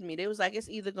teased me. They was like, it's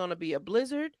either gonna be a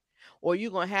blizzard or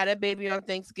you're gonna have that baby on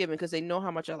Thanksgiving because they know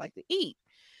how much I like to eat.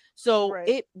 So Right.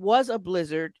 it was a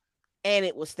blizzard and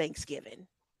it was Thanksgiving.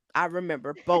 I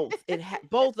remember both.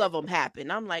 Both of them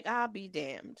happened. I'm like, I'll be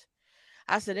damned.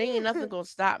 I said, ain't nothing gonna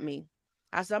stop me.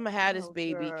 I said, I'm gonna have this Oh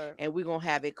baby God. and we're gonna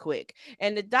have it quick.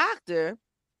 And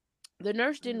the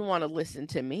nurse didn't Mhm. want to listen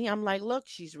to me. I'm like, look,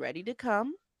 she's ready to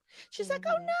come. She's like,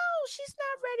 oh Mhm. no, she's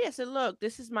not ready. I said, look,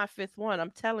 this is my fifth one.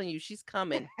 I'm telling you, she's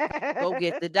coming. Go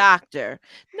get the doctor.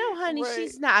 No, honey, Right.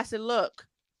 she's not. I said, look,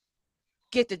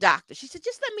 get the doctor. She said,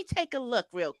 just let me take a look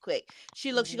real quick.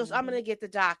 She goes, I'm gonna Mhm. get the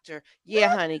doctor. Yeah,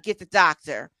 honey, get the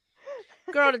doctor.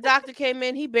 Girl, the doctor came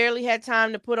in. He barely had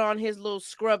time to put on his little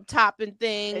scrub top and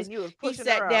things. And you was He pushing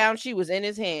her sat out. down. She was in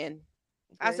his hand.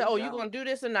 I There said, you oh, you go. gonna do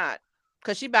this or not?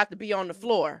 Because she about to be on the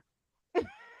floor.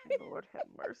 Lord have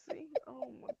mercy.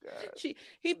 Oh my God.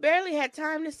 He barely had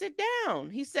time to sit down.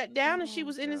 He sat down and she Oh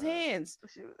was in his God. hands.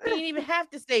 She was. He didn't even have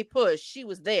to say push. She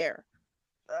was there.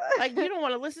 Like, you don't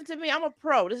want to listen to me? I'm a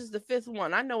pro. This is the fifth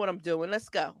one. I know what I'm doing. Let's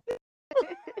go.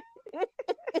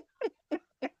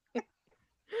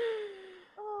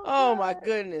 Oh Oh my God.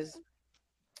 goodness.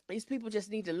 These people just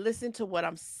need to listen to what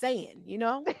I'm saying, you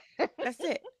know? That's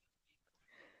it.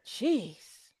 Jeez.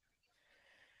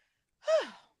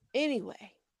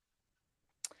 Anyway,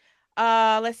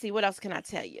 let's see, what else can I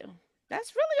tell you?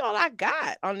 That's really all I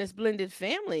got on this blended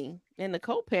family and the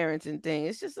co-parenting thing.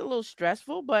 It's just a little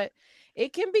stressful, but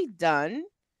it can be done,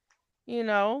 you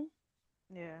know.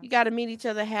 Yeah. You got to meet each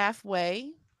other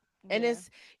halfway. And Yeah.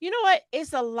 you know what?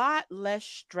 It's a lot less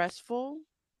stressful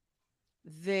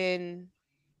than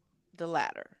the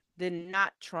latter, than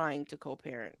not trying to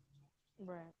co-parent.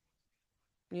 Right.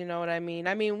 You know what I mean?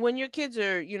 I mean, when your kids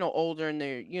are, older and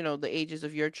they're, the ages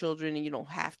of your children and you don't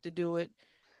have to do it,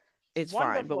 it's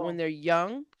fine. But Wonderful.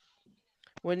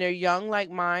 when they're young like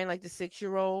mine, like the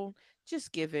 6-year-old,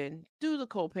 just give in. Do the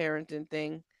co-parenting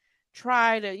thing.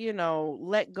 Try to,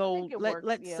 let I think go, it let works.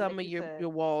 let Yeah, some like of you your said.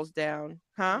 walls down.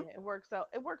 Huh? Yeah, it works out.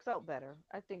 It works out better,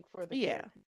 I think, for the Yeah.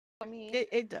 kids. I mean,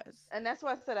 It does. and that's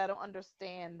why I said I don't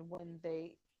understand when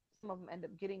some of them end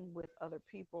up getting with other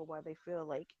people why they feel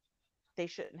like they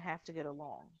shouldn't have to get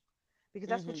along because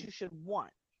that's what Mhm. you should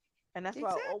want. And that's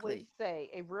why I always Exactly. say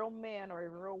a real man or a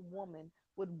real woman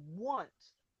would want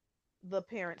the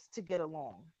parents to get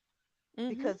along Mhm.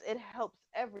 because it helps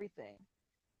everything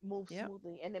move Yep.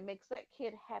 smoothly and it makes that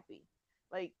kid happy.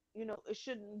 Like, it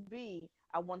shouldn't be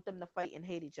I want them to fight and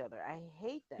hate each other. I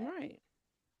hate that. Right.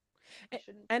 It A-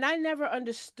 shouldn't. And I never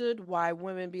understood why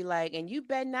women be like, and you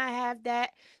better not have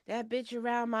that bitch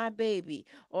around my baby,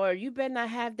 or you better not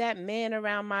have that man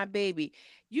around my baby.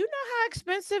 You know how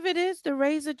expensive it is to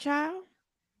raise a child?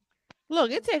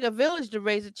 Look, it Yeah. take a village to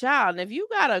raise a child. And if you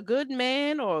got a good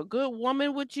man or a good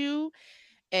woman with you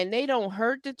and they don't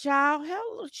hurt the child,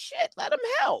 hell shit, let them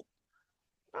help.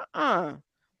 Uh-uh.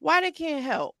 Why they can't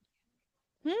help?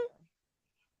 Hmm? Yeah.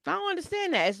 I don't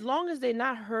understand that. As long as they're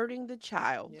not hurting the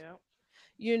child, Yeah.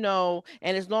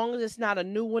 and as long as it's not a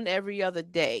new one every other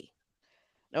day.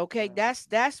 Okay, Right.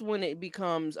 that's when it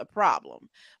becomes a problem.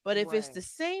 But if it's the Right.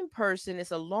 same person,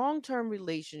 it's a long-term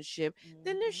relationship,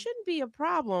 then there Mhm. shouldn't be a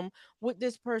problem with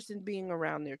this person being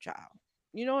around their child.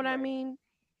 You know what I Right. mean?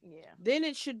 Yeah. Then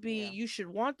it should be, Yeah. you should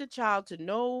want the child to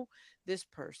know this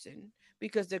person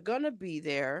because they're going to be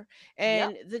there,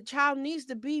 Yep. and the child needs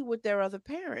to be with their other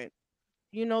parent.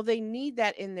 They need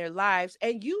that in their lives,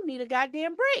 and you need a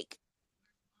goddamn break.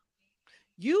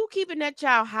 You keeping that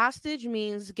child hostage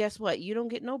means, guess what? You don't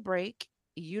get no break.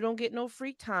 You don't get no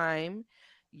free time.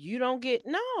 You don't get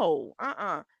no.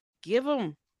 Give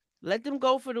them. Let them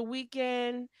go for the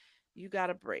weekend. You got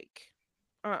a break.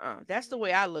 That's the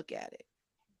way I look at it.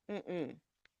 Mm-mm.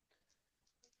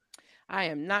 I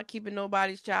am not keeping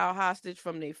nobody's child hostage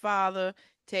from their father.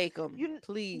 Take them, You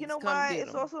please. know Come why get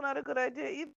it's them also not a good idea.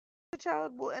 Even the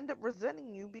child will end up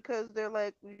resenting you because they're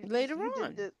like, later You did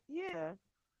on. this." Yeah,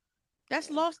 That's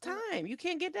it's lost gonna. time. You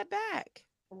can't get that back.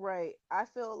 Right. I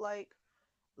feel like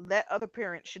that other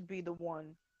parent should be the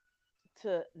one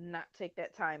to not take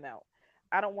that time out.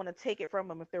 I don't want to take it from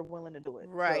them if they're willing to do it.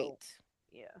 Right. So,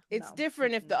 yeah, It's no.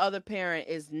 different if Mm-mm. the other parent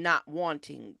is not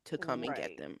wanting to come and get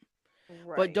Right. them.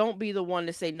 But Right. don't be the one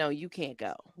to say, no, you can't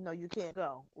go. No, you can't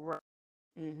go. Right.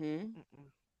 Mm-hmm.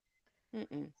 Mm-mm.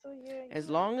 Mm-mm. So yeah, As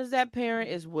long as that parent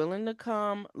is willing to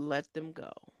come, let them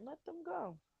go. let them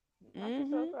go. Knock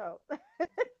yourself Mm-hmm. out.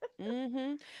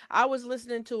 Mm-hmm. I was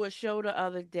listening to a show the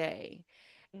other day,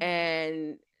 Hmm.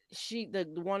 and the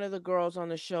one of the girls on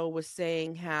the show was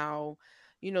saying how,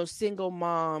 single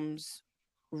moms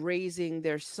raising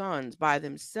their sons by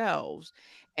themselves,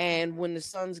 and Hmm. when the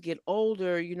sons get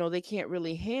older, they can't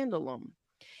really handle them,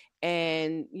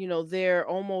 and they're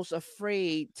almost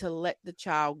afraid to let the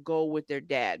child go with their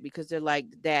dad because they're like,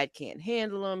 the dad can't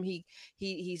handle him,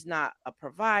 he's not a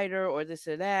provider or this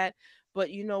or that. But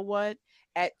you know what,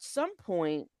 at some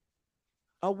point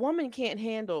a woman can't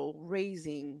handle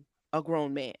raising a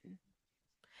grown man.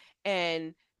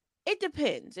 And it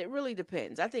depends. It really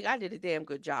depends. I think I did a damn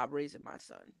good job raising my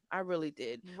son. I really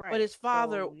did. But Right. his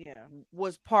father So yeah.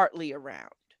 was partly around.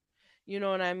 You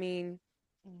know what I mean?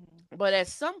 Hmm. But at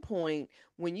some point,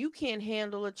 when you can't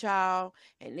handle a child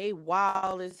and they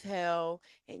wild as hell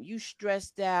and you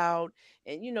stressed out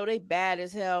and they bad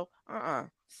as hell,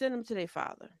 send them to their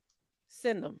father.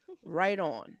 Send them right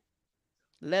on.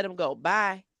 Let them go.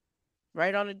 Bye.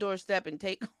 Right on the doorstep and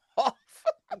take off.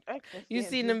 I can't You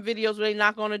stand seen you. them videos where they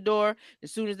knock on the door,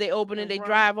 as soon as they open it, And they run.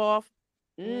 drive off.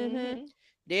 Mm-hmm. Hmm.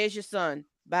 There's your son.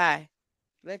 Bye.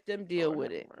 Let them deal Lord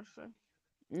with have it. mercy.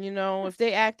 If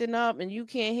they acting up and you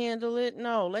can't handle it,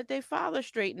 no, let their father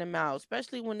straighten them out,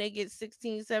 especially when they get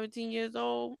 16, 17 years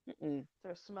old. Mm-mm.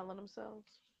 They're smelling themselves,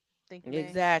 thinking they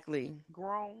Exactly.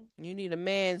 grown. You need a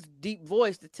man's deep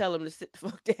voice to tell him to sit the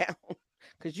fuck down.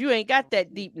 Because you ain't got that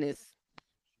Ye- deepness.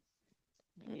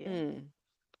 Yeah. Mm-mm.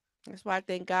 That's why I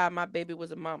thank God my baby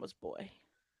was a mama's boy.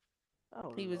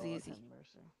 Oh He was Lord easy. have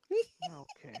mercy.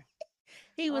 Okay.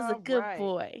 He was a All good right.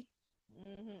 boy.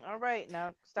 All right.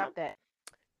 Now stop that.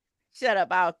 Shut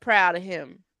up. I was proud of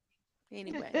him.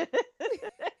 Anyway.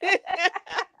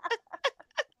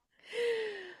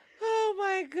 Oh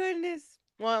my goodness.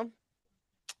 Well,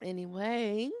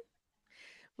 anyway,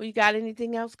 we got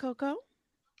anything else, Coco?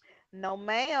 No,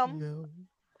 ma'am. No.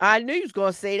 I knew you was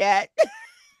gonna say that.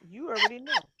 You already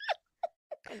know.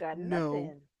 I ain't got No.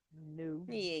 nothing. No.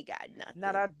 He ain't got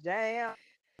Not nothing. a damn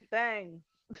thing.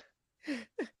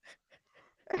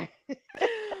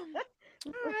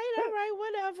 All right,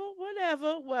 whatever,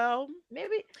 whatever. Well,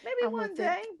 Maybe I want one to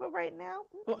thank. day, but right now,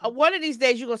 One of these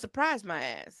days you're gonna surprise my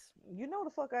ass. you know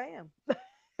the fuck I am.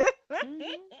 Hmm.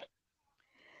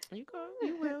 You go.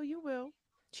 You will. You will.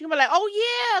 She gonna be like, "Oh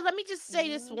yeah, let me just say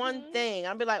this one Hmm. thing."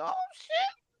 I'll be like, "Oh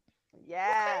shit, okay,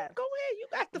 Yes. go ahead. You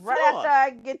got the Right after floor." I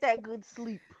get that good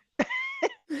sleep.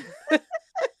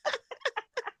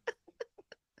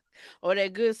 Or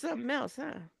that good something else,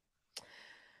 huh?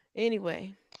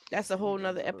 Anyway, that's a whole Yeah,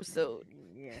 nother no, episode.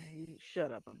 yeah, you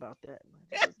shut up about that.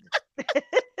 Mind your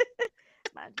business.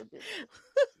 Mind your business.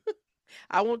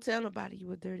 I won't tell nobody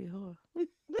you a dirty whore.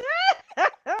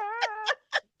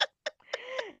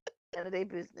 None of their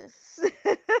business.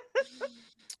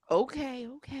 Okay,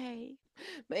 okay.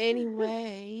 But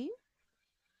anyway,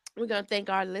 we're going to thank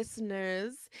our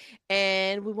listeners.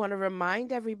 And we want to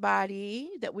remind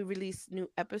everybody that we release new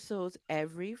episodes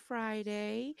every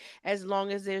Friday. As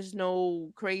long as there's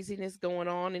no craziness going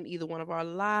on in either one of our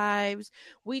lives,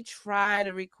 we try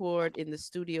to record in the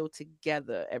studio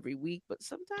together every week. But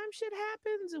sometimes shit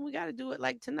happens and we got to do it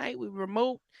like tonight. We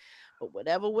remote, but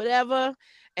whatever, whatever.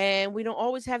 And we don't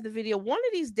always have the video. One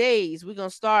of these days, we're going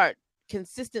to start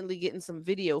consistently getting some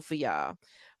video for y'all.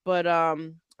 But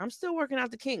I'm still working out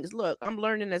the kinks. Look, I'm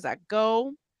learning as I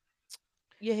go.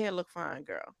 Your hair look fine,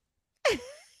 girl. I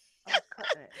was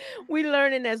cutting it. We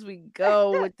learning as we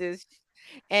go with this.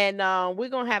 And we're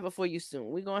gonna have it for you soon.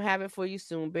 We're gonna have it for you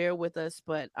soon. Bear with us.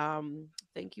 But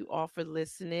Thank you all for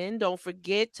listening. Don't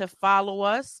forget to follow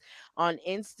us on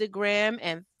Instagram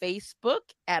and Facebook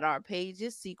at our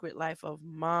pages, Secret Life of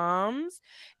Moms.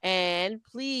 And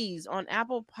please, on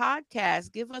Apple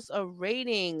Podcasts, give us a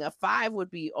rating. A 5 would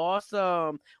be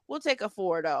awesome. We'll take a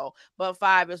 4 though, but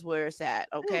 5 is where it's at.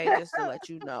 Okay, just to let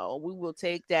you know, we will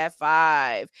take that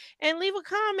 5. And leave a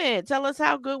comment. Tell us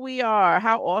how good we are,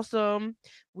 how awesome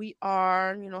we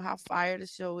are. How fire the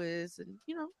show is, and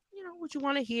what you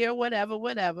want to hear, whatever.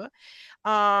 Which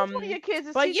one of your kids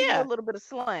is But teaching you a yeah, little bit of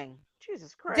slang?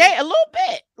 Jesus they a Christ.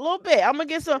 little bit. I'm gonna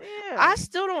get some. Yeah. I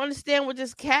still don't understand what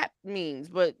this cap means,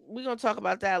 but we're gonna talk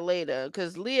about that later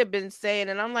because Leah been saying,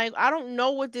 and I'm like, I don't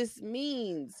know what this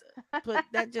means, but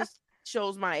that just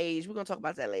shows my age. We're gonna talk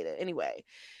about that later. Anyway,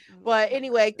 Lord but have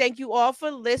anyway, mercy. thank you all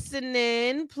for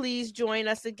listening. Please join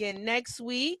us again next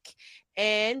week.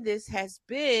 And this has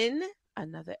been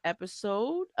another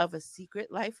episode of A Secret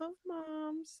Life of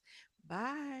Moms.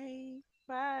 Bye.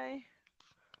 Bye.